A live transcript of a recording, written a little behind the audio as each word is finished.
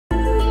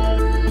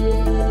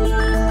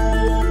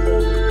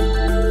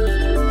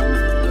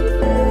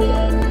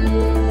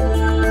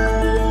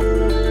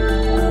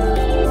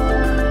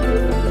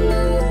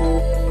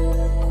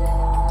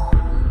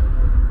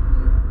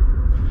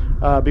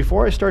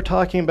Before I start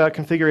talking about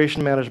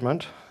configuration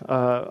management,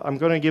 I'm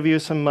going to give you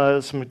some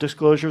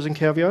disclosures and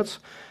caveats.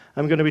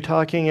 I'm going to be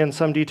talking in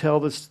some detail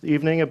this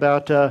evening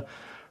about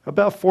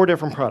 4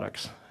 different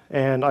products.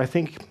 And I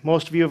think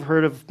most of you have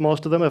heard of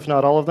most of them, if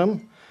not all of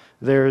them.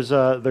 There's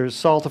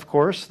Salt, of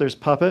course, there's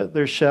Puppet,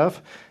 there's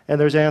Chef, and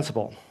there's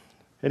Ansible.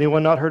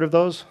 Anyone not heard of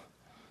those?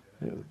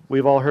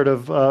 We've all heard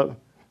of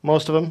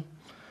most of them.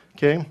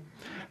 Okay.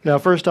 Now,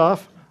 first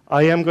off,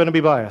 I am going to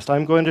be biased.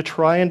 I'm going to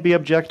try and be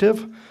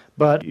objective,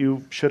 but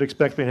you should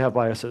expect me to have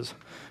biases,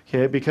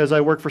 okay, because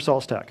I work for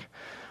SaltStack.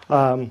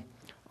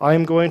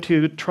 I'm going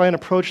to try and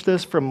approach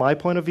this from my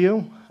point of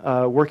view.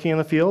 Working in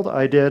the field,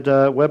 I did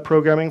web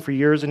programming for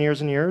years and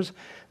years and years.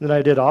 Then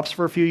I did ops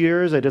for a few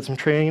years. I did some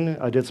training.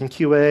 I did some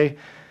QA.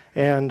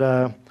 And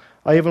I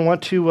even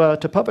went to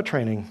Puppet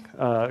training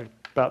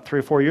about 3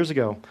 or 4 years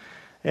ago.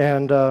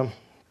 And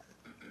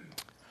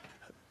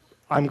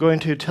I'm going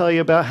to tell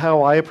you about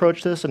how I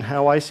approach this and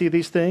how I see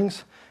these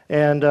things.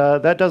 And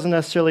that doesn't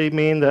necessarily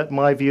mean that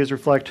my views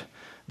reflect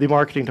the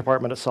marketing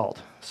department at Salt.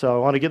 So I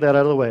want to get that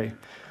out of the way.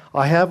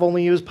 I have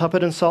only used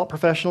Puppet and Salt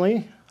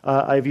professionally.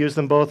 I've used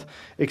them both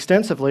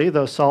extensively,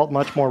 though Salt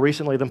much more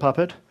recently than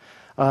Puppet.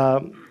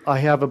 I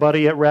have a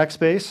buddy at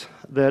Rackspace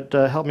that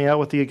helped me out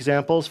with the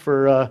examples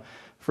for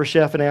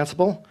Chef and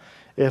Ansible.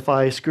 If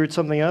I screwed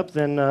something up,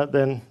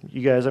 then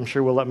you guys, I'm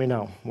sure, will let me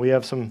know. We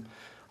have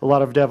a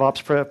lot of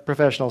DevOps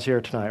professionals here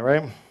tonight,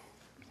 right?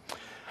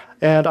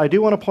 And I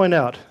do want to point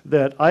out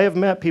that I have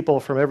met people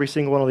from every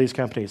single one of these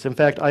companies. In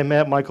fact, I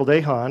met Michael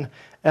Dahan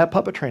at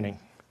Puppet training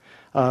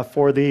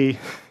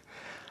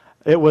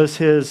it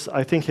was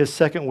I think his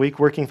second week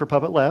working for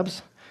Puppet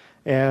Labs,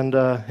 and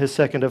his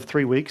second of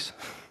 3 weeks.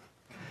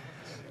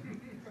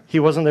 He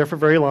wasn't there for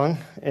very long,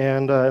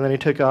 and then he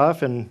took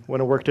off and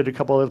went and worked at a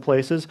couple other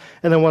places,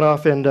 and then went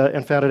off and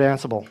founded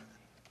Ansible.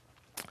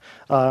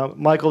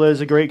 Michael is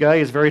a great guy.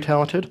 He's very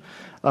talented.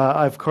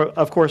 I've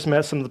of course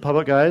met some of the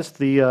Puppet guys.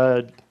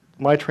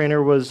 My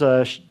trainer was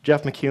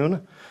Jeff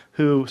McCune,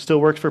 who still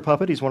works for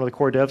Puppet. He's one of the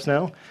core devs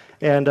now,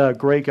 and a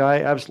great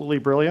guy, absolutely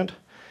brilliant.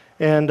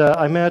 And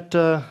I met,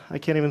 I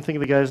can't even think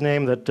of the guy's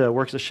name that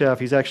works as Chef.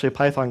 He's actually a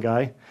Python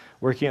guy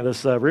working at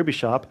this Ruby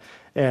shop,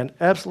 and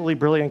absolutely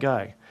brilliant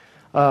guy.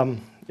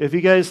 If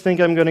you guys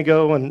think I'm going to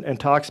go and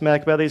talk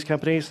smack about these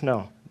companies,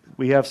 no.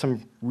 We have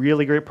some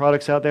really great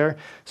products out there,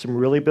 some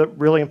really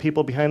brilliant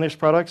people behind these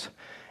products.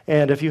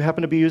 And if you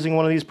happen to be using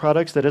one of these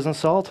products that isn't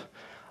Salt,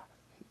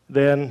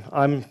 then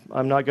I'm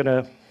not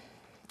going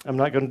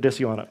to diss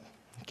you on it.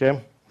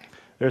 Okay?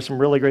 There's some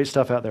really great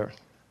stuff out there.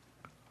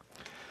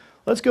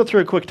 Let's go through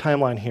a quick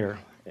timeline here.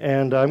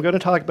 And I'm going to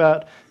talk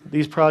about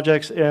these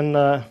projects in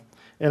a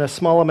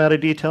small amount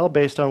of detail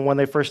based on when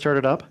they first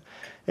started up.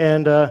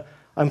 And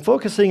I'm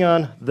focusing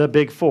on the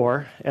big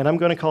 4, and I'm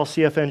going to call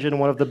CF Engine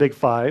one of the big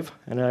 5.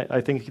 And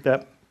I think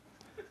that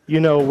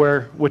you know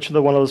which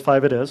of one of those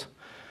 5 it is.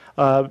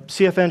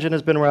 CF Engine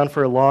has been around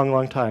for a long,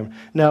 long time.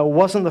 Now, it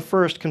wasn't the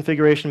first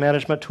configuration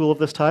management tool of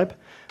this type,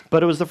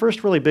 but it was the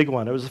first really big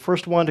one. It was the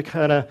first one to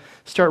kind of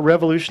start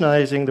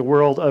revolutionizing the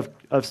world of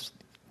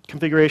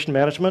configuration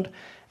management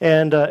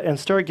and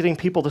start getting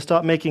people to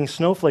stop making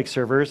snowflake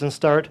servers and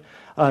start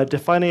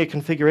defining a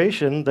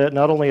configuration that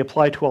not only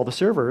applied to all the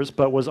servers,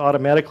 but was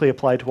automatically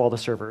applied to all the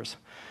servers.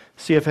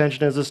 CF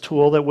Engine is this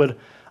tool that would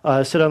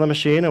sit on the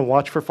machine and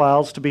watch for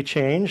files to be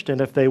changed,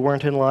 and if they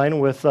weren't in line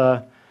with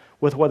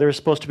what they were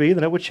supposed to be,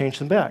 then it would change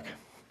them back.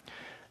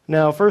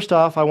 Now, first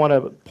off, I want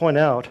to point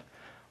out,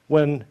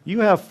 when you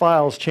have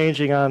files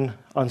changing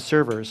on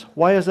servers,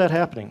 why is that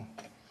happening?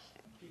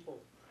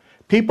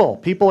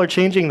 People are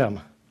changing them.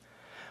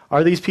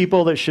 Are these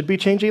people that should be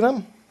changing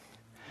them?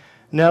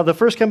 Now, the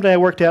first company I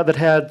worked at that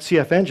had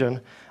CF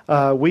Engine,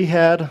 we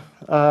had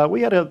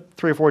a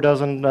 3 or 4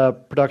 dozen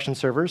production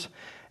servers,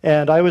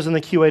 and I was in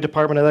the QA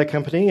department of that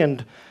company,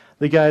 and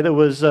the guy that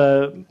was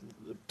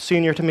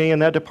senior to me in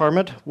that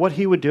department, what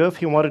he would do if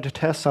he wanted to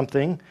test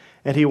something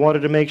and he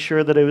wanted to make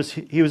sure that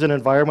he was in an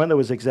environment that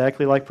was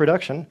exactly like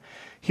production,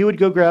 he would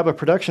go grab a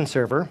production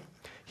server,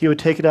 he would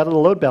take it out of the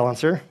load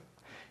balancer,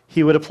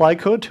 he would apply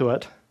code to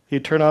it,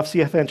 he'd turn off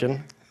CF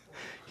Engine,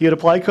 he would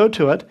apply code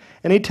to it,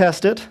 and he'd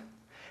test it,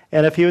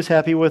 and if he was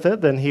happy with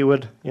it, then he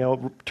would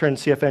turn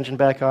CF Engine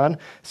back on,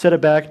 set it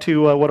back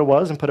to what it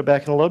was, and put it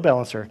back in the load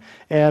balancer.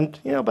 And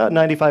about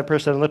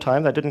 95% of the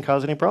time, that didn't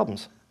cause any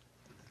problems.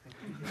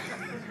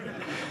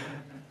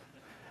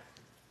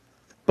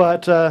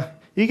 But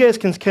you guys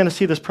can kind of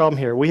see this problem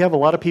here. We have a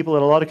lot of people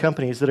at a lot of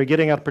companies that are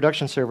getting out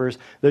production servers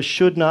that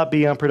should not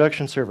be on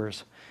production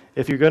servers.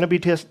 If you're going to be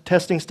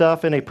testing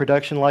stuff in a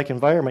production-like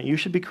environment, you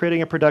should be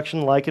creating a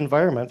production-like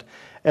environment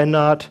and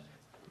not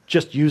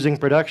just using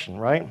production,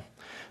 right?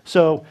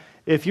 So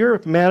if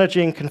you're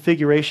managing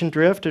configuration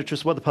drift, which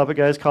is what the Puppet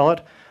guys call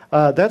it,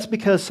 that's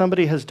because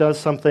somebody has done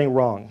something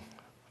wrong,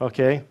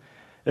 okay?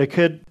 It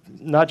could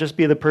not just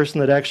be the person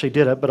that actually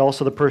did it, but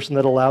also the person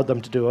that allowed them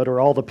to do it,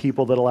 or all the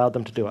people that allowed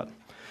them to do it.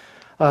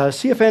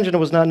 CF Engine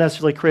was not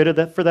necessarily created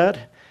for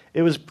that.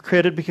 It was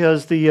created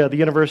because the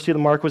university that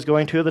Mark was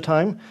going to at the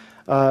time,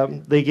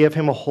 they gave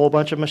him a whole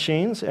bunch of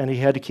machines, and he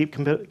had to keep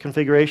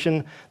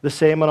configuration the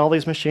same on all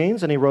these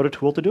machines, and he wrote a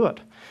tool to do it.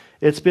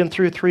 It's been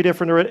through 3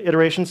 different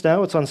iterations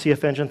now. It's on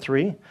CF Engine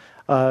 3,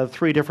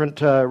 3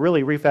 different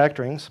really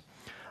refactorings.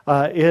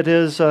 It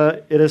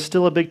is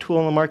still a big tool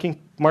in the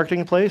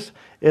marketing place.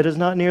 It is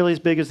not nearly as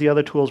big as the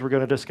other tools we're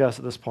going to discuss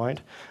at this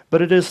point,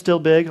 but it is still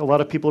big. A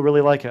lot of people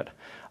really like it.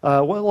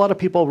 What a lot of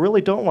people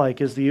really don't like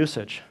is the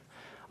usage.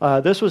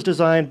 This was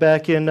designed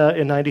back in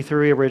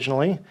 '93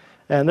 originally,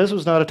 and this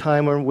was not a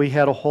time when we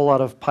had a whole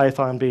lot of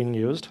Python being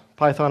used.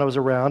 Python was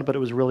around, but it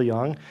was really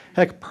young.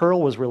 Heck,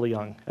 Perl was really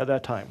young at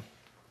that time.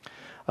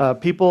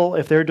 People,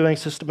 if they're doing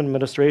system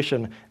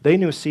administration, they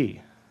knew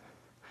C.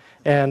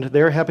 And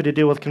they're happy to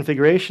deal with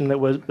configuration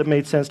that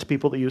made sense to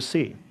people that use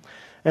C.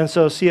 And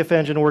so CF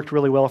Engine worked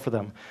really well for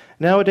them.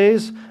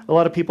 Nowadays, a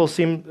lot of people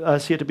see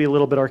it to be a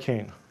little bit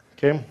arcane.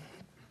 Okay?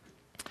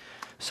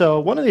 So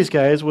one of these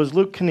guys was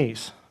Luke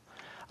Knies.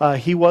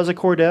 He was a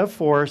core dev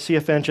for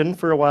CF Engine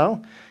for a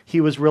while. He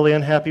was really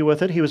unhappy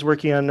with it. He was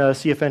working on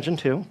CF Engine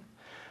 2.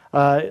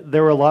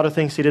 There were a lot of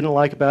things he didn't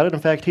like about it. In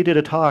fact, he did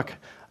a talk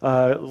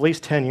at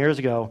least 10 years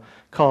ago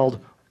called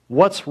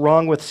 "What's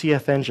Wrong with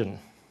CF Engine?"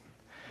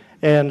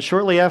 And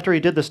shortly after he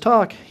did this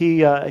talk,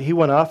 he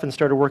went off and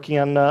started working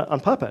on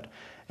Puppet.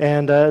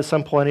 And at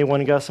some point, he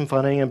went and got some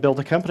funding and built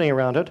a company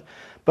around it.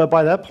 But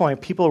by that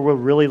point, people were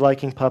really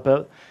liking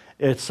Puppet.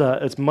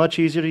 It's much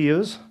easier to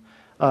use.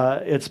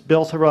 It's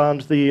built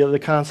around the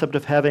concept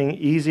of having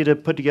easy to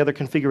put together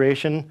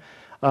configuration.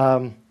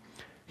 When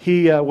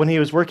he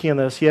was working on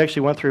this, he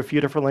actually went through a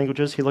few different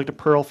languages. He looked at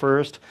Perl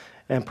first,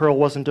 and Perl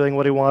wasn't doing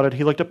what he wanted.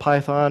 He looked at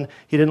Python.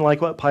 He didn't like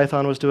what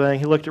Python was doing.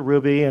 He looked at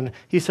Ruby, and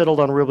he settled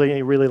on Ruby, and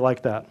he really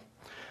liked that.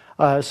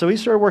 So he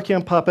started working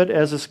on Puppet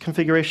as his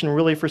configuration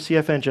really for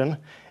CF Engine.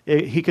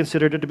 He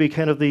considered it to be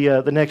kind of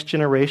the next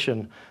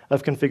generation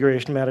of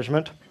configuration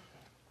management.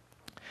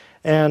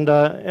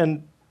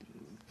 And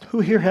who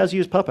here has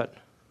used Puppet?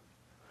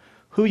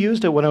 Who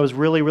used it when I was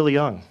really, really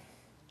young?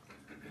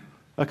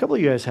 A couple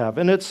of you guys have,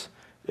 and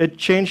it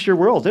changed your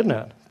world, didn't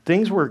it?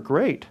 Things were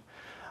great.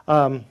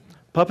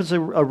 Puppet's a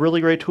really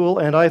great tool,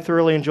 and I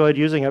thoroughly enjoyed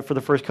using it for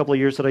the first couple of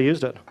years that I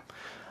used it.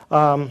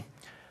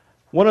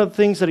 One of the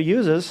things that it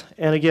uses,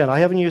 and again, I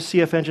haven't used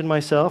CF Engine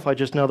myself, I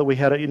just know that we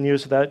had it in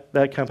use with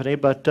that company,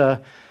 but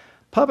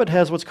Puppet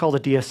has what's called a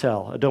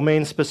DSL, a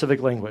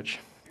domain-specific language.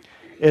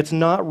 It's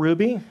not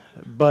Ruby,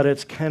 but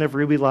it's kind of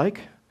Ruby-like.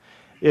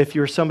 If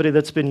you're somebody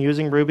that's been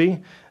using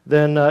Ruby,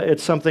 then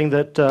it's something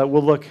that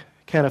will look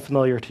kind of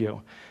familiar to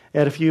you.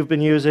 And if you've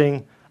been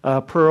using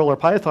Perl or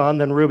Python,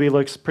 then Ruby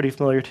looks pretty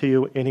familiar to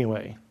you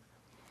anyway.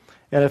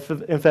 And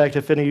in fact,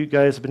 if any of you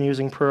guys have been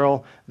using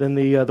Perl, then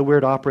the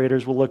weird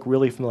operators will look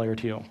really familiar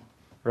to you,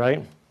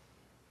 right?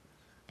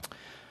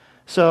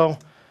 So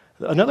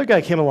another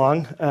guy came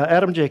along,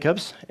 Adam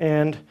Jacobs,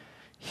 and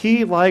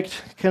he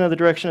liked kind of the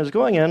direction it was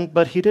going in,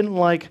 but he didn't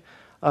like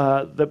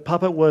that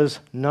Puppet was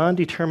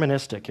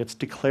non-deterministic. It's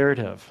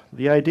declarative.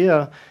 The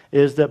idea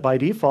is that by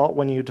default,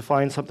 when you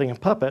define something in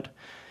Puppet,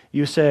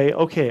 you say,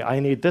 okay, I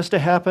need this to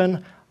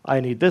happen,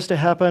 I need this to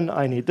happen,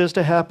 I need this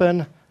to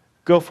happen,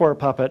 go for it,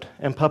 Puppet.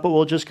 And Puppet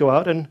will just go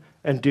out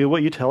and do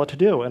what you tell it to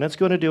do. And it's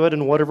going to do it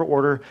in whatever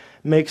order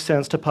makes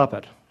sense to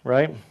Puppet,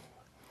 right?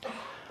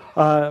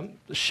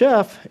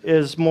 Chef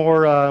is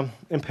more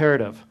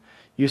imperative.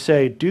 You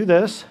say, do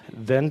this,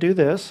 then do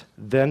this,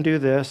 then do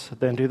this,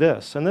 then do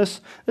this. And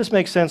this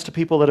makes sense to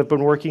people that have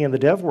been working in the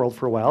dev world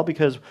for a while,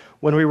 because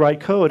when we write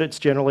code, it's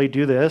generally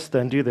do this,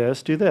 then do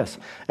this, do this.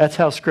 That's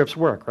how scripts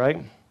work,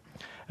 right?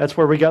 That's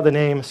where we got the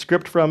name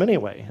script from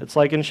anyway. It's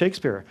like in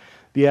Shakespeare.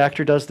 The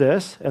actor does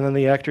this, and then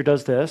the actor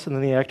does this, and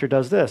then the actor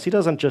does this. He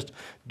doesn't just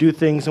do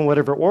things in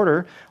whatever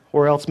order,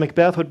 or else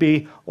Macbeth would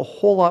be a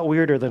whole lot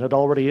weirder than it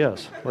already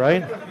is,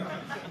 right?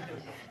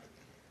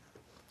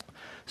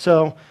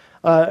 So,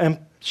 and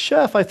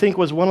Chef, I think,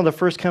 was one of the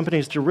first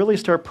companies to really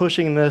start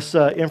pushing this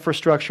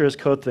infrastructure as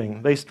code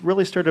thing. They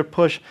really started to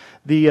push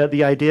the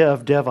idea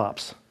of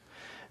DevOps.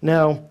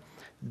 Now,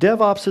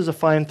 DevOps is a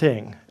fine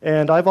thing,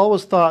 and I've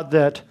always thought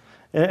that,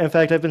 in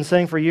fact, I've been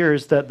saying for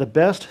years that the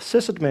best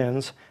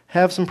sysadmins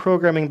have some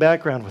programming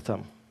background with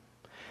them,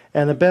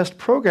 and the best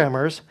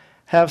programmers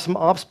have some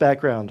ops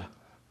background,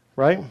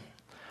 right?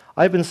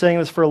 I've been saying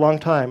this for a long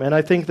time, and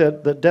I think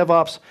that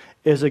DevOps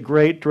is a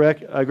great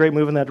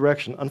move in that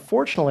direction.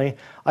 Unfortunately,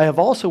 I have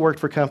also worked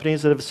for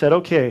companies that have said,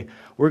 okay,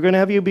 we're going to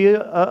have you be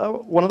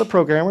one of the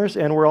programmers,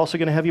 and we're also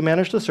going to have you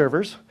manage the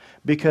servers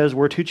because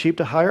we're too cheap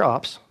to hire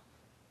ops.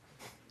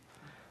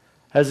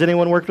 Has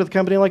anyone worked with a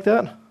company like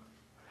that?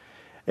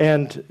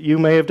 And you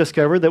may have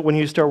discovered that when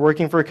you start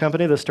working for a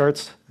company that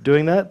starts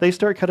doing that, they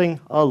start cutting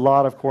a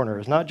lot of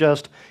corners. Not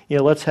just,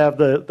 let's have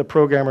the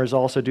programmers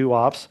also do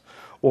ops.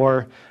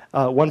 Or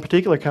one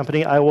particular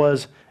company, I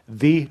was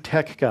the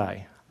tech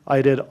guy.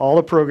 I did all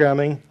the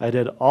programming, I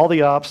did all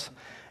the ops,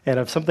 and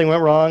if something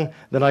went wrong,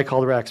 then I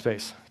called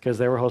Rackspace, because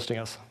they were hosting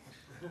us.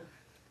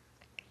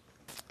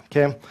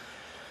 Okay?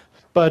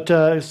 But,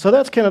 so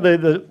that's kind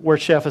of where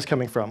Chef is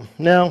coming from.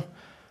 Now,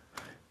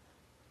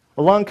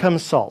 along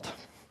comes Salt.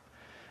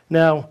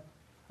 Now,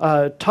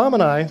 Tom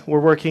and I were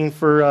working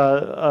for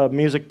a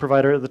music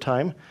provider at the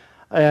time,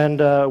 and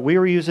we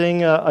were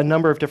using a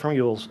number of different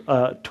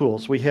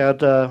tools. We had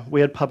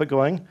Puppet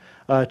going.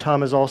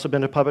 Tom has also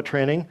been to Puppet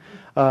training.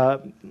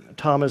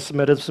 Tom has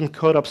submitted some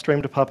code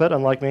upstream to Puppet,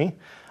 unlike me.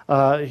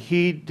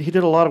 He did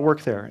a lot of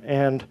work there,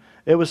 and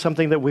it was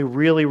something that we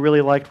really,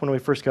 really liked when we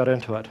first got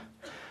into it.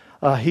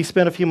 He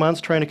spent a few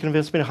months trying to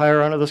convince me to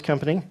hire on at this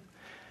company,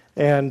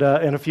 and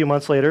a few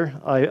months later,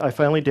 I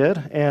finally did.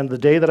 And the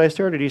day that I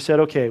started, he said,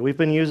 okay, we've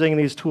been using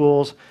these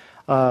tools,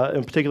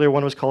 in particular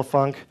one was called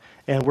Funk,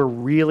 and we're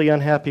really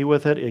unhappy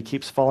with it. It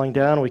keeps falling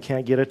down. We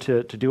can't get it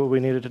to do what we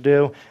need it to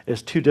do.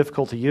 It's too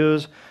difficult to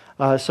use.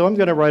 So I'm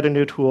going to write a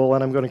new tool,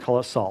 and I'm going to call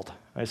it Salt.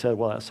 I said,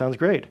 well, that sounds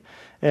great.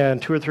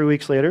 And 2 or 3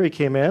 weeks later, he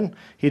came in.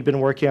 He'd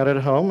been working on it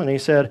at home, and he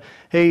said,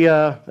 hey,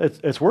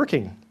 it's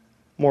working,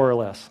 more or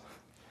less.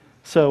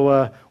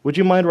 So would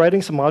you mind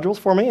writing some modules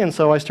for me? And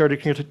so I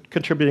started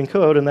contributing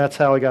code, and that's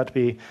how I got to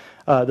be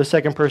the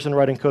second person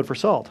writing code for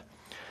Salt.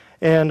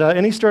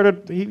 And he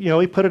started,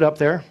 he put it up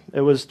there.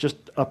 It was just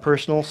a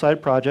personal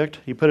side project.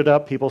 He put it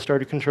up. People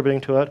started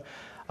contributing to it.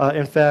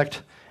 In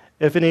fact,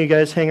 if any of you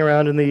guys hang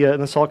around in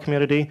the Salt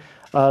community,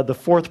 the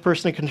 4th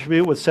person to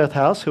contribute was Seth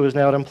House, who is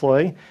now an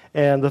employee,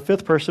 and the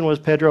 5th person was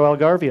Pedro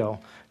Algarvio,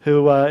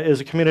 who is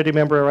a community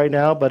member right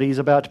now, but he's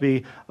about to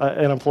be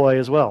an employee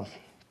as well.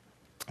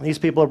 These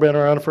people have been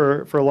around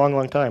for a long,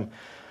 long time.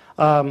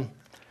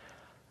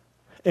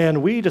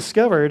 And we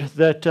discovered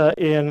that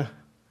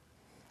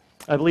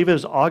I believe it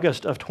was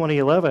August of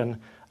 2011,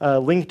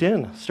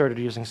 LinkedIn started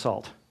using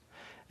Salt.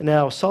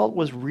 Now, Salt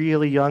was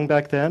really young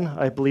back then.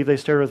 I believe they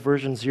started with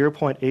version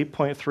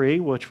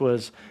 0.8.3, which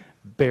was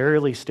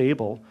barely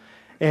stable.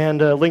 And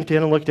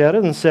LinkedIn looked at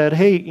it and said,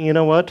 hey, you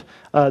know what?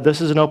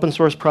 This is an open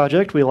source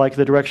project. We like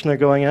the direction they're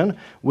going in.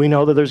 We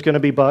know that there's going to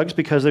be bugs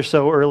because they're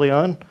so early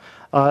on.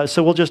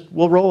 So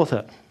we'll roll with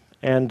it,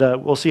 and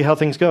we'll see how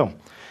things go.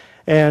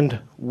 And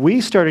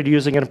we started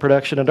using it in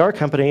production at our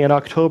company in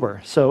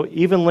October. So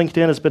even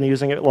LinkedIn has been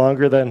using it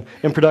longer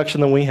in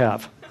production than we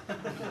have.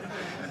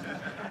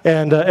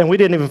 And we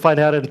didn't even find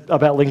out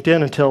about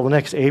LinkedIn until the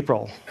next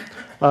April.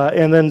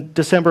 And then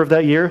December of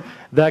that year,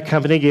 that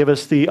company gave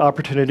us the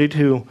opportunity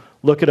to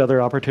look at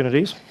other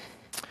opportunities.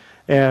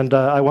 And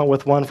I went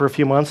with one for a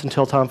few months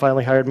until Tom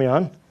finally hired me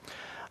on.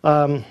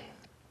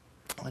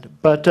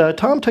 But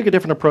Tom took a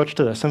different approach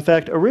to this. In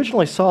fact,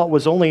 originally Salt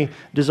was only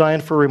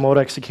designed for remote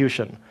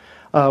execution.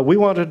 We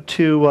wanted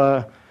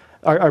to,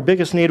 our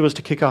biggest need was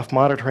to kick off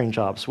monitoring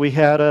jobs. We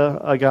had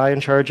a guy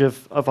in charge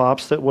of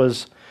ops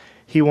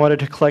he wanted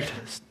to collect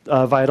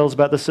vitals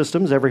about the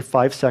systems every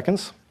 5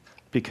 seconds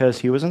because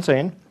he was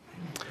insane.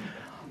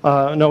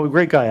 No,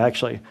 great guy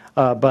actually,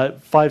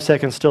 but 5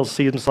 seconds still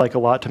seems like a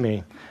lot to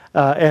me.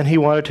 And he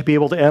wanted to be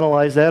able to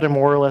analyze that in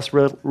more or less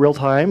real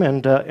time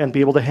and be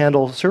able to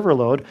handle server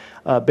load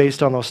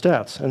based on those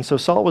stats. And so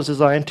Salt was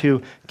designed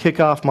to kick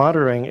off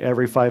monitoring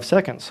every 5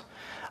 seconds.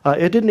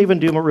 It didn't even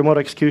do remote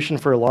execution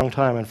for a long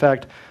time. In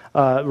fact,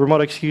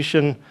 remote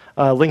execution,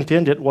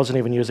 LinkedIn wasn't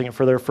even using it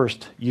for their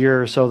first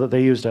year or so that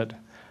they used it.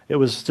 It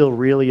was still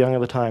really young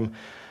at the time.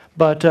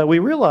 But we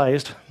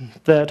realized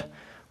that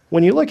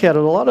when you look at it,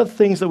 a lot of the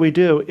things that we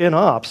do in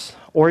ops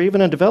or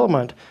even in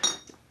development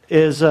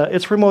is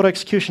it's remote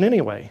execution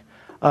anyway.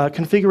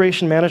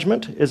 Configuration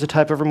management is a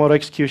type of remote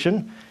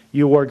execution.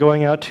 You are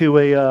going out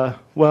to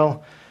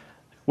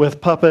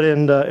with Puppet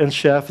and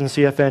Chef and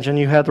CF Engine,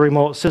 you had the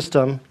remote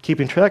system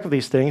keeping track of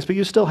these things, but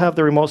you still have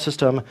the remote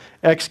system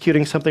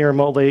executing something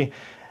remotely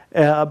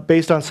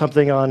based on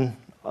something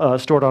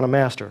stored on a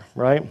master,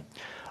 right?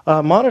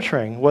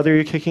 Monitoring, whether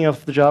you're kicking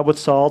off the job with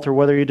Salt or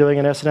whether you're doing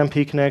an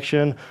SNMP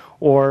connection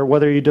or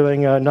whether you're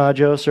doing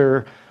Nagios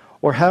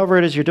or however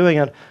it is you're doing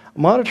it,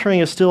 monitoring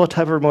is still a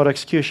type of remote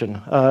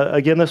execution.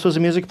 Again, this was a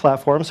music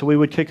platform, so we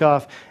would kick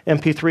off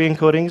MP3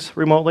 encodings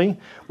remotely.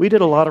 We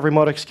did a lot of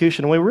remote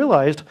execution, and we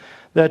realized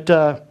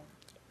that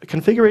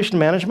configuration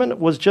management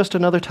was just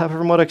another type of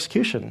remote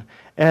execution.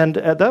 And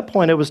at that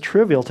point, it was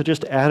trivial to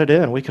just add it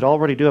in. We could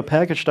already do a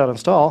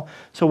package.install,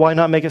 so why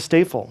not make it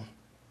stateful?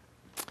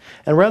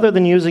 And rather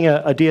than using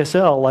a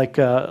DSL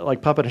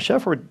like Puppet and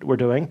Chef were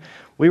doing,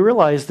 we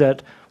realized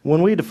that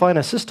when we define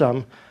a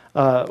system,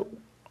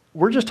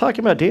 we're just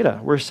talking about data.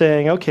 We're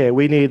saying, okay,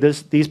 we need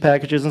these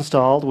packages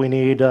installed. We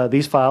need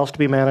these files to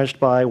be managed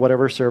by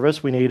whatever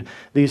service. We need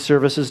these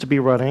services to be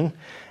running.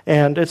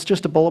 And it's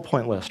just a bullet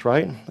point list,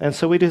 right? And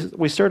so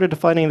we started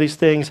defining these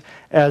things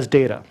as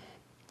data.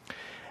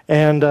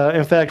 And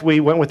in fact, we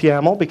went with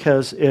YAML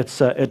because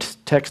it's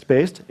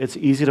text-based. It's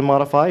easy to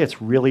modify.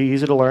 It's really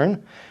easy to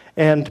learn.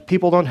 And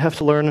people don't have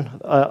to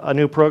learn a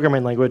new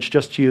programming language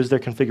just to use their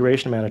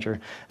configuration manager.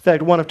 In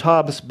fact, one of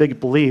Tom's big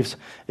beliefs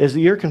is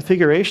that your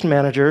configuration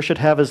manager should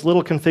have as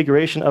little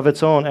configuration of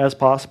its own as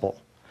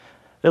possible,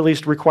 at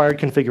least required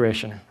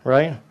configuration,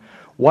 right?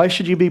 Why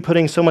should you be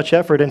putting so much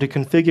effort into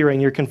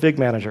configuring your config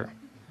manager,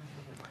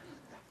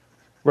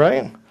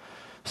 right?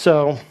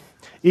 So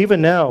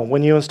even now,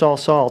 when you install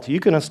Salt,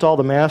 you can install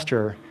the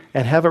master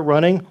and have it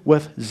running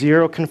with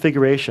 0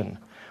 configuration.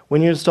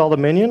 when you install the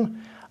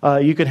minion,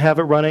 you can have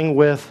it running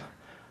with,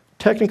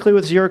 technically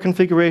with 0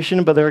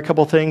 configuration, but there are a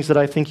couple things that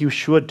I think you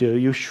should do.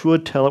 You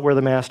should tell it where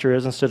the master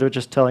is instead of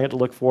just telling it to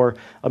look for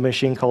a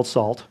machine called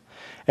salt.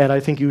 And I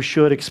think you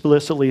should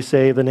explicitly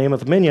say the name of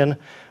the minion,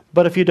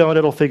 but if you don't,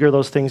 it'll figure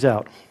those things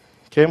out.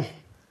 Okay?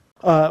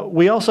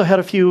 We also had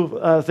a few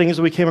things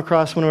that we came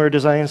across when we were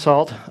designing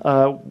salt.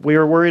 We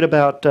were worried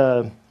about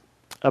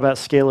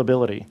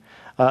scalability.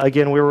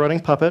 Again, we were running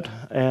Puppet,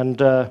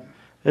 and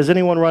has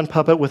anyone run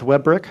Puppet with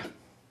WebBrick?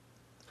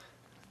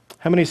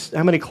 How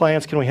many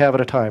clients can we have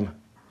at a time?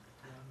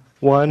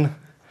 One,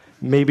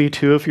 maybe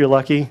 2 if you're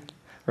lucky,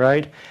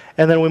 right?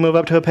 And then we move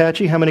up to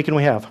Apache. How many can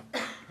we have?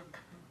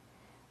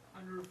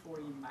 Under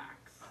 40 max.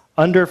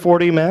 Under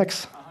 40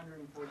 max?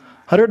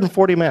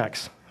 140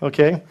 max,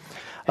 okay.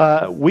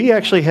 We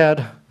actually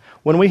had,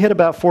 when we hit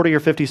about 40 or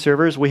 50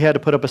 servers, we had to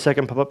put up a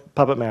second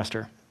Puppet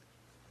master.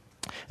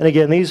 And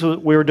again,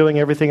 we were doing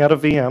everything out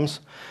of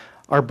VMs.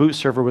 Our boot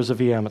server was a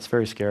VM. It's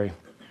very scary.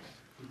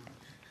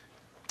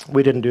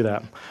 We didn't do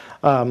that.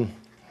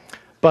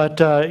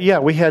 Yeah,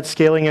 we had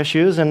scaling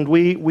issues, and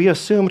we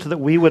assumed that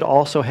we would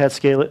also have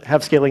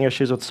scaling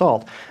issues with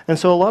Salt. And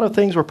so a lot of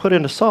things were put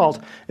into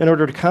Salt in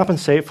order to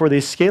compensate for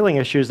these scaling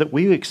issues that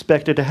we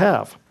expected to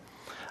have.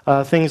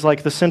 Things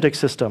like the Syntax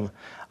system.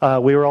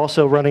 We were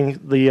also running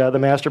the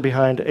master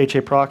behind HA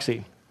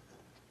proxy.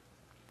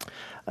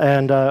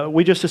 And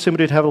we just assumed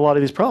we'd have a lot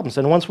of these problems.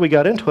 And once we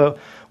got into it,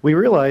 we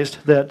realized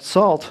that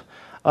Salt,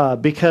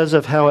 because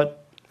of how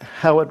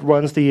it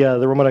runs the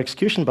remote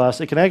execution bus,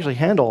 it can actually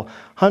handle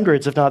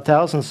hundreds, if not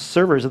thousands, of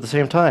servers at the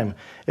same time.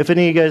 If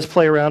any of you guys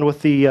play around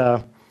with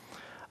the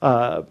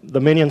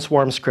minion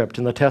swarm script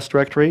in the test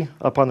directory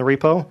up on the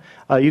repo,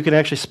 you can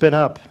actually spin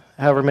up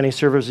however many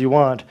servers you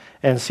want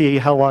and see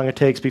how long it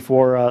takes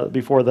before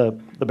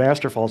the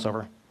master falls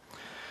over.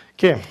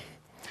 Okay.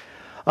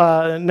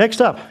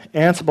 Next up,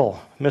 Ansible,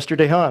 Mr.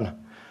 Dehan.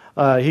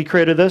 He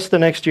created this the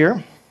next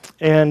year,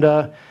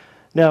 and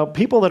now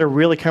people that are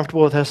really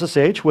comfortable with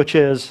SSH, which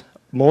is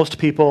most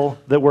people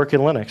that work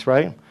in Linux,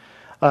 right?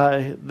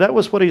 That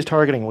was what he's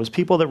targeting, was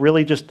people that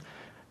really just,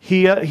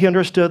 he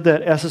understood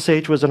that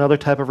SSH was another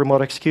type of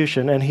remote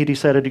execution, and he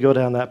decided to go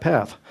down that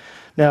path.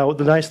 Now,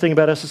 the nice thing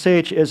about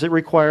SSH is it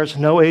requires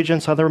no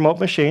agents on the remote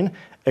machine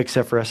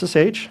except for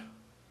SSH.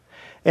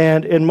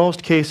 And in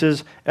most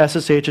cases,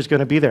 SSH is going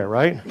to be there,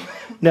 right?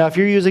 Now, if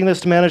you're using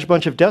this to manage a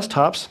bunch of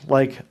desktops,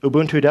 like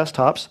Ubuntu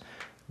desktops,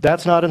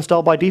 that's not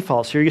installed by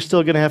default, so you're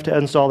still going to have to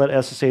install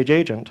that SSH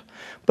agent.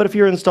 But if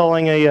you're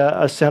installing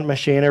a Cent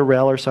machine or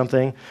RHEL or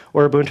something,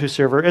 or Ubuntu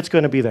server, it's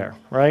going to be there,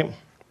 right?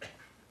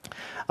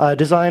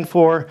 Designed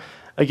for,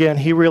 again,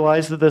 he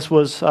realized that this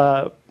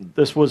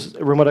was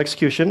remote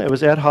execution. It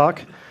was ad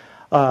hoc.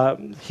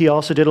 He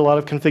also did a lot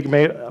of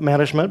config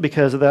management,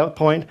 because at that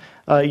point,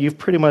 you've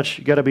pretty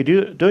much got to be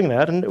doing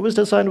that, and it was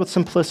designed with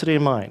simplicity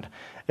in mind.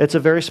 It's a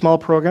very small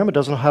program. It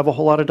doesn't have a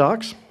whole lot of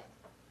docs.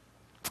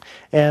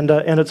 And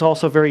it's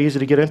also very easy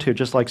to get into,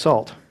 just like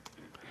Salt.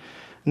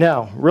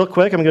 Now, real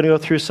quick, I'm going to go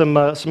through some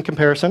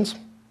comparisons.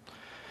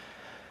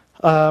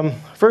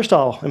 First of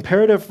all,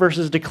 imperative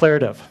versus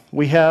declarative.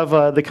 We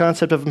have the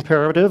concept of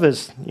imperative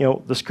is,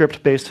 the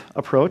script-based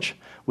approach.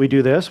 We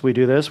do this, we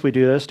do this, we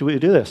do this, we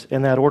do this,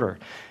 in that order.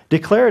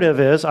 Declarative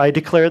is, I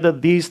declare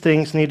that these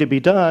things need to be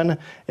done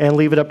and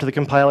leave it up to the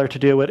compiler to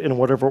do it in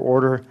whatever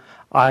order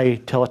I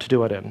tell it to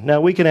do it in.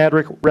 Now, we can add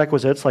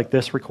requisites like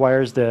this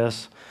requires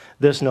this,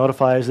 this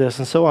notifies this,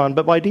 and so on,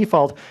 but by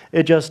default,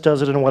 it just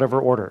does it in whatever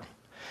order.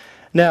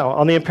 Now,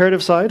 on the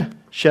imperative side,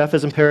 Chef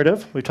is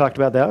imperative. We talked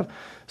about that.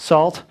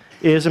 Salt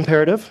is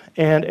imperative,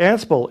 and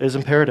Ansible is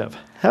imperative.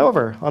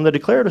 However, on the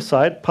declarative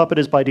side, Puppet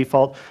is by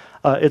default,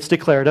 it's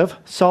declarative.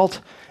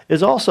 Salt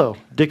is also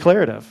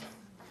declarative.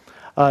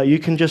 You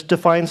can just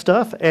define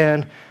stuff,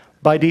 and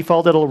by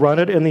default, it'll run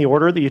it in the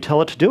order that you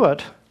tell it to do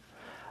it.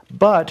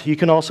 But you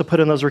can also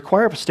put in those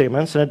require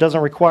statements, and it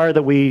doesn't require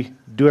that we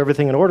do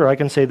everything in order. I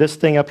can say this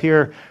thing up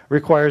here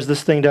requires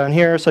this thing down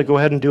here, so go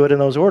ahead and do it in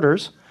those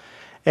orders,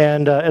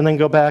 and then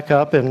go back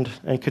up and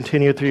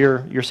continue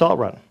through your Salt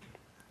run.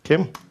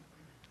 Okay.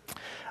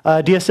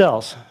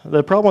 DSLs.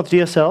 The problem with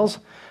DSLs,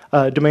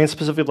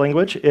 domain-specific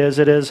language, is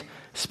it is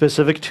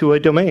specific to a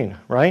domain,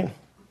 right?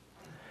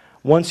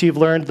 Once you've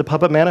learned the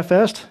Puppet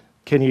manifest,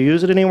 can you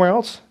use it anywhere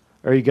else?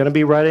 Are you going to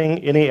be writing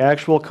any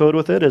actual code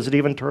with it? Is it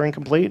even Turing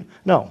complete?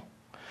 No.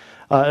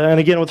 And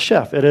again, with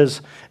Chef,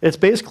 it's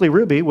basically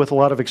Ruby with a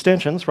lot of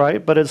extensions,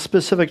 right? But it's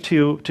specific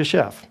to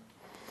Chef.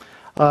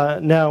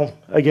 Now,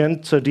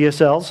 again, so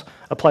DSLs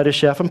apply to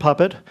Chef and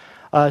Puppet.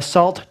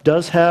 Salt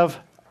does have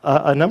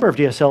a number of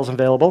DSLs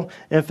available.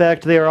 In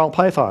fact, they are all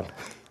Python.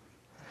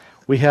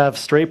 We have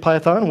straight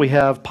Python, we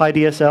have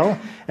PyDSL,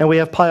 and we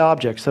have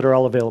PyObjects that are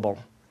all available.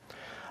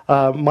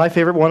 My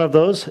favorite one of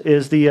those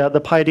is the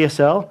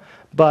PyDSL,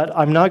 but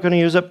I'm not going to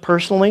use it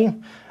personally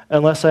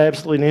unless I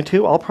absolutely need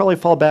to. I'll probably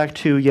fall back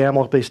to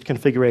YAML-based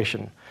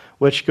configuration,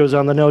 which goes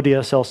on the no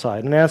DSL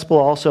side. And Ansible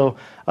also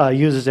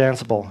uses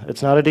Ansible.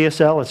 It's not a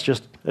DSL,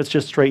 it's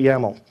just straight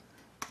YAML.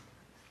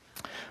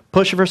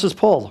 Push versus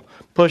pull.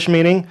 Push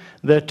meaning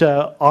that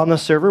on the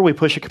server, we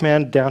push a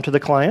command down to the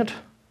client,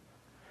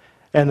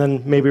 and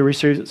then maybe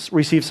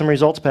receive some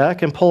results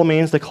back. And pull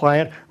means the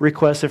client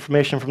requests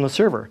information from the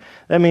server.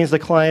 That means the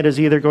client is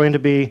either going to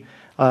be,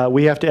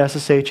 we have to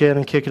SSH in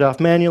and kick it off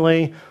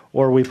manually,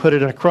 or we put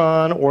it in a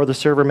cron, or the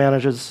server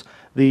manages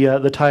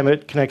the time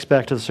it connects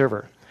back to the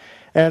server.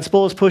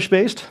 Ansible is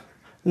push-based,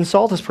 and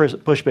Salt is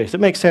push-based. It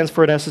makes sense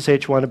for an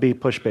SSH one to be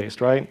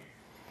push-based, right?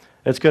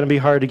 It's going to be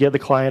hard to get the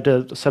client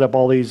to set up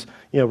all these,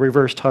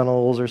 reverse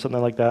tunnels or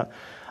something like that.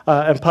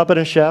 And Puppet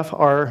and Chef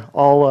are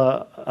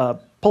all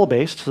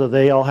pull-based, so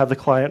they all have the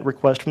client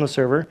request from the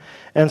server.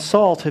 And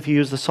Salt, if you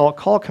use the Salt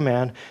call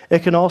command,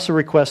 it can also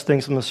request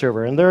things from the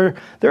server. And there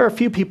are a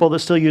few people that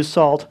still use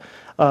Salt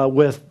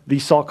with the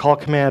Salt call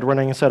command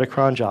running inside a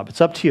cron job.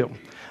 It's up to you.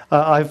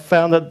 I've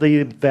found that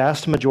the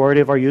vast majority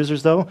of our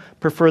users, though,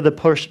 prefer the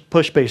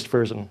push-based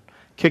version.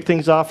 Kick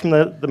things off from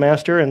the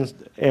master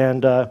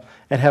and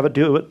have it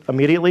do it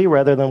immediately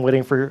rather than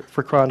waiting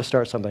for cron to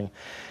start something.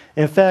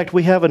 In fact,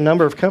 we have a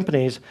number of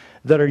companies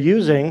that are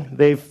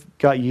they've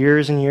got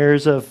years and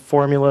years of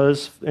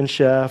formulas in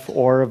Chef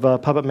or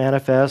of Puppet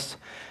manifests,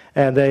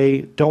 and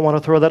they don't want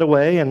to throw that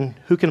away, and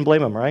who can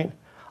blame them, right?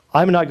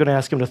 I'm not going to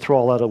ask them to throw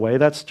all that away.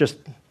 That's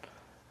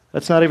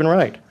not even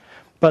right.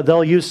 But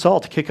they'll use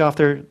Salt to kick off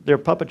their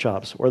Puppet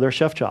jobs or their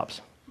Chef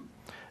jobs.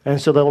 And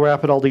so they'll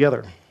wrap it all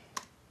together.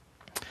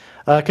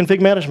 Config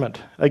management.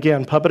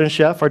 Again, Puppet and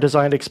Chef are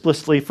designed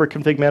explicitly for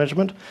config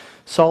management.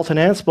 Salt and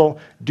Ansible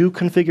do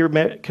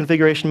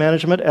configuration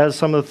management as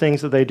some of the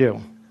things that they do.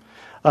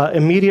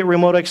 Immediate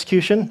remote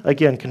execution.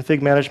 Again,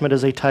 config management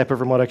is a type of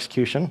remote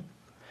execution.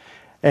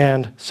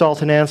 And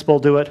Salt and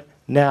Ansible do it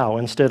now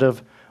instead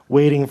of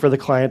waiting for the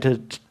client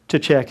to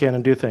check in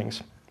and do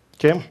things.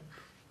 Okay?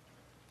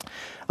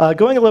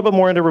 Going a little bit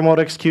more into remote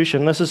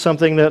execution, this is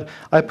something that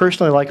I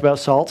personally like about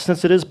Salt.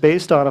 Since it is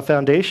based on a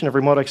foundation of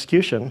remote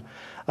execution,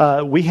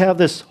 we have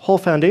this whole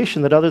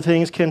foundation that other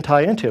things can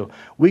tie into.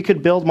 We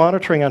could build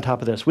monitoring on top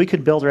of this. We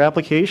could build our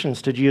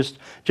applications to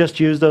just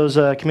use those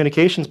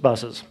communications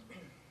buses.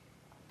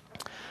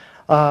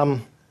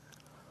 Configure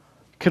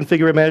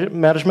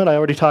management, I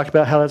already talked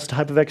about how that's a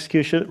type of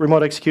execution,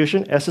 remote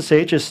execution.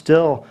 SSH is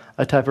still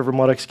a type of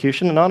remote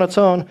execution, and on its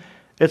own,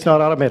 it's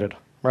not automated,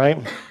 right?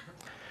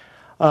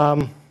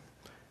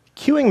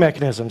 Queuing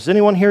mechanisms.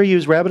 Anyone here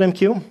use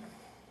RabbitMQ?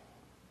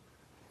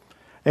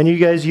 And you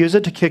guys use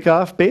it to kick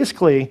off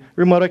basically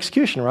remote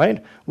execution,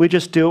 right? We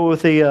just do it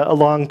with a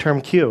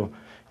long-term queue.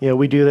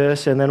 We do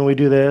this, and then we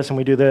do this, and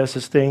we do this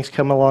as things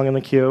come along in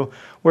the queue.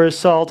 Whereas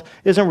Salt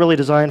isn't really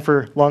designed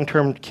for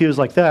long-term queues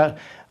like that.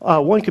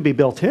 One could be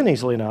built in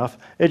easily enough.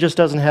 It just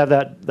doesn't have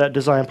that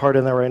design part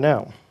in there right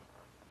now.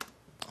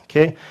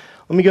 Okay,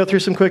 let me go through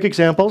some quick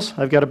examples.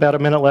 I've got about a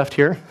minute left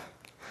here.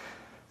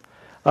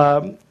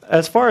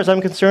 As far as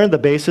I'm concerned, the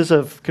basis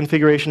of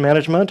configuration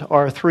management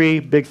are three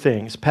big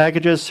things: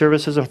 packages,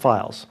 services, and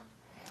files.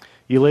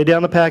 You lay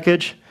down the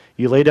package,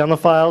 you lay down the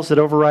files that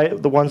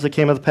overwrite the ones that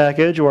came with the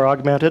package or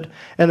augmented,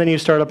 and then you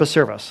start up a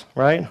service,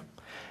 right?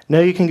 Now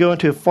you can go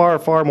into far,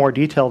 far more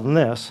detail than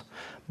this,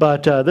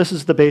 but this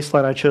is the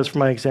baseline I chose for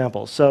my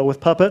example. So with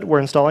Puppet, we're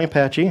installing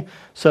Apache,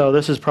 so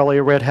this is probably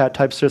a Red Hat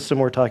type system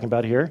we're talking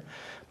about here.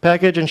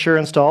 Package, ensure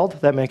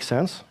installed, that makes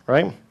sense,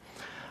 right?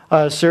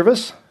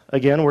 Service.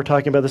 Again, we're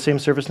talking about the same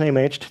service name,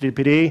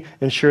 HTTPD,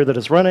 ensure that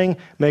it's running,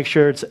 make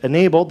sure it's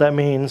enabled. That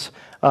means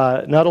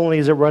not only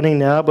is it running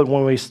now, but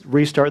when we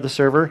restart the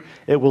server,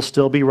 it will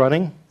still be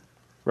running,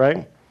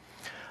 right?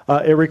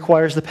 It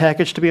requires the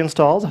package to be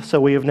installed, so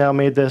we have now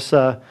made this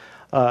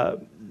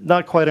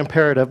not quite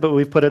imperative, but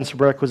we've put in some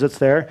requisites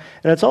there.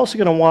 And it's also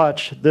going to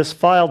watch this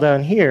file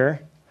down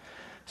here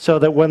so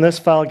that when this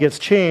file gets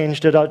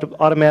changed, it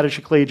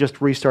automatically just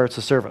restarts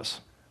the service,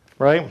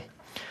 right?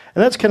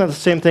 And that's kind of the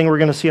same thing we're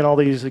going to see in all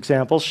these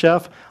examples.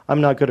 Chef,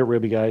 I'm not good at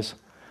Ruby, guys.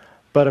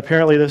 But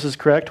apparently this is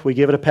correct. We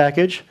give it a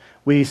package.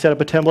 We set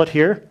up a template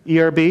here,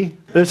 ERB.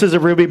 This is a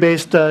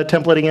Ruby-based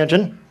templating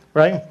engine,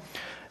 right?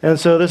 And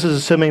so this is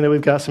assuming that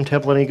we've got some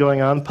templating going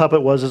on.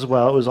 Puppet was as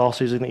well. It was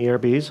also using the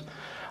ERBs.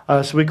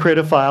 So we create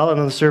a file, and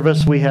in the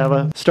service we have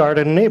a start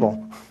and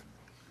enable.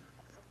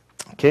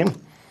 Okay.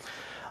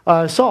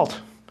 Salt.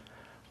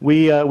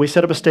 We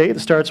set up a state that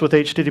starts with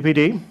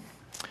HTTPD.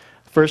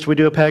 First, we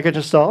do a package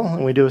install,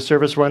 and we do a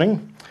service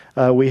running.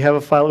 We have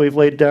a file that we've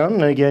laid down,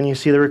 and again, you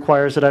see the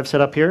requires that I've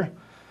set up here.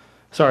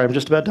 Sorry, I'm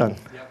just about done.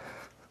 Yep.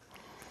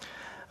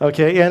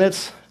 Okay, and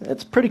it's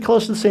pretty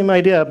close to the same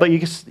idea, but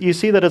you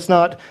see that it's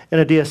not in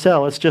a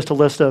DSL. It's just a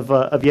list of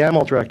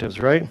YAML directives,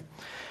 right?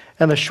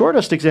 And the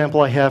shortest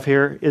example I have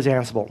here is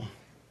Ansible.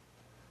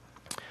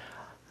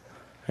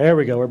 There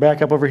we go. We're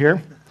back up over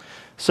here.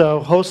 So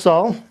host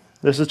all.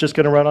 This is just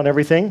going to run on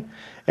everything.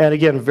 And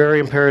again, very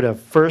imperative.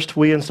 First,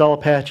 we install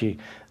Apache.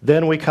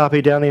 Then we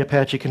copy down the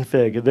Apache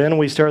config. Then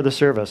we start the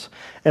service.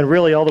 And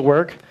really, all the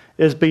work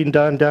is being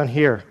done down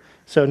here.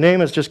 So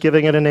name is just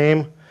giving it a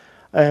name.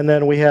 And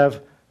then we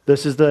have,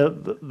 this is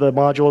the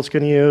module it's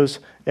going to use,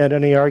 and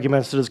any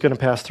arguments that it's going to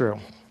pass through.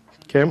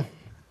 Okay?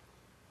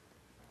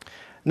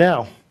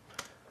 Now,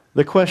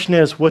 the question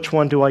is, which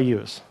one do I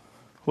use?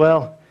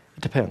 Well,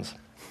 it depends.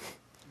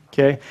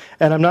 Okay?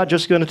 And I'm not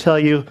just going to tell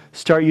you,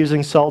 start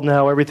using salt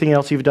now, everything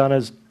else you've done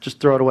is just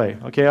throw it away.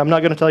 Okay? I'm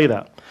not going to tell you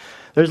that.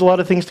 There's a lot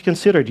of things to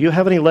consider. Do you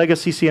have any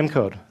legacy CCM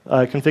code,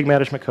 config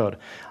management code?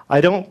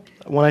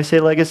 When I say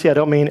legacy, I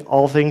don't mean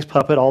all things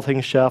Puppet, all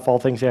things Chef, all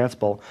things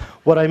Ansible.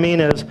 What I mean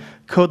is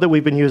code that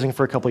we've been using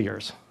for a couple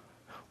years.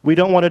 We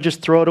don't want to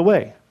just throw it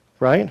away,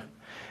 right?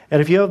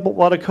 And if you have a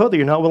lot of code that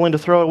you're not willing to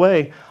throw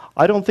away,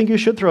 I don't think you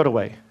should throw it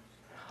away.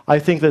 I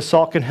think that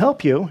Salt can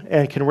help you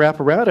and can wrap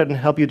around it and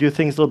help you do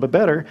things a little bit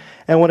better.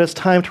 And when it's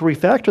time to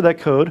refactor that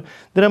code,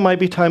 then it might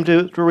be time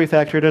to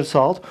refactor it in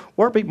Salt,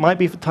 or it might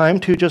be time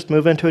to just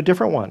move into a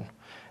different one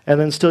and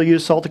then still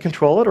use Salt to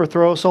control it or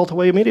throw Salt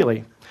away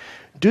immediately.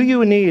 Do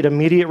you need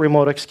immediate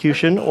remote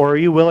execution, or are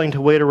you willing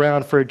to wait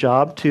around for a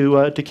job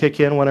to kick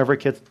in whenever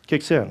it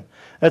kicks in?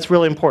 That's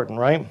really important,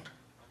 right?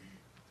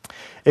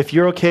 If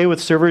you're okay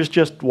with servers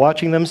just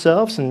watching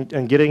themselves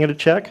and getting it a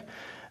check,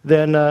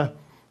 then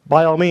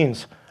by all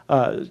means,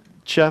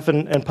 Chef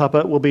and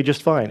Puppet will be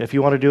just fine. If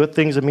you want to do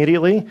things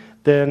immediately,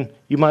 then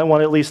you might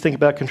want to at least think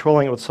about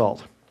controlling it with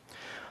Salt.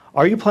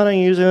 Are you planning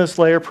on using this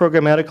layer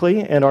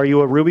programmatically, and are you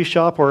a Ruby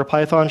shop or a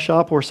Python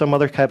shop or some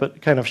other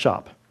kind of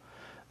shop?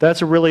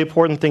 That's a really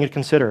important thing to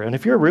consider. And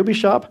if you're a Ruby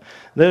shop,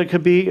 then it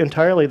could be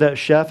entirely that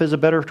Chef is a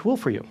better tool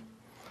for you,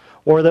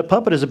 or that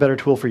Puppet is a better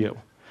tool for you.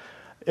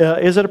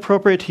 Is it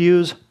appropriate to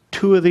use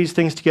 2 of these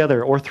things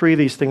together or 3 of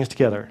these things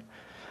together?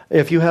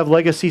 If you have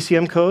legacy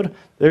CCM code,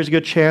 there's a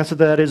good chance that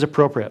that is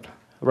appropriate,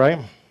 right?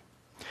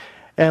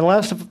 And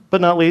last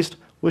but not least,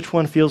 which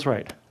one feels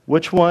right?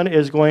 Which one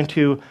is going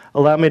to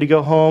allow me to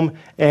go home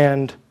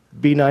and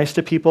be nice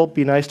to people,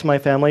 be nice to my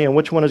family, and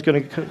which one is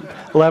going to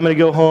allow me to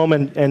go home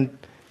and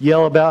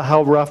yell about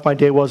how rough my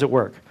day was at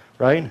work,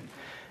 right?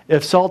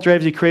 If Salt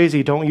drives you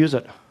crazy, don't use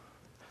it.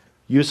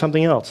 Use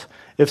something else.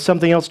 If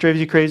something else drives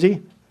you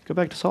crazy, go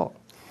back to Salt.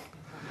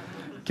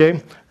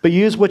 Okay? But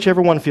use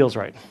whichever one feels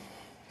right.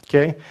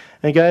 Okay?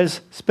 And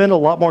guys, spend a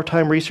lot more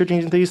time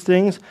researching these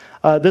things.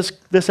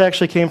 This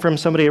actually came from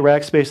somebody at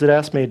Rackspace that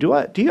asked me,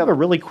 do you have a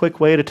really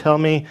quick way to tell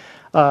me,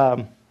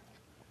 or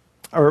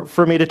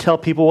for me to tell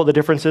people what the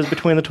difference is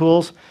between the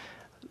tools?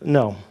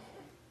 No.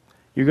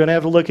 You're going to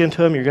have to look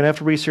into them, you're going to have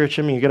to research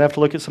them, you're going to have to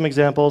look at some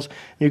examples, and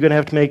you're going to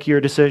have to make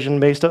your decision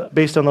based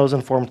on those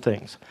informed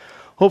things.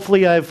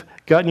 Hopefully I've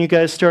gotten you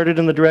guys started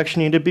in the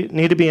direction you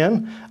need to be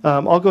in.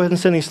 I'll go ahead and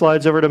send these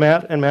slides over to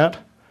Matt,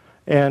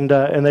 and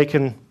they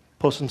can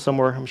post them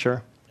somewhere, I'm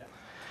sure.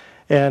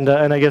 And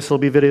I guess there'll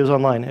be videos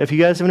online. If you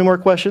guys have any more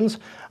questions,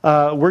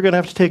 we're going to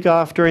have to take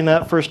off during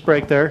that first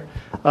break there,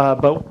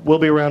 but we'll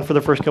be around for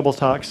the first couple of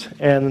talks.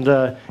 And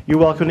you're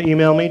welcome to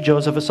email me,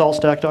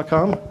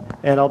 joseph@saltstack.com,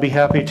 and I'll be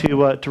happy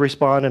to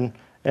respond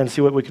and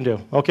see what we can do.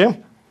 Okay?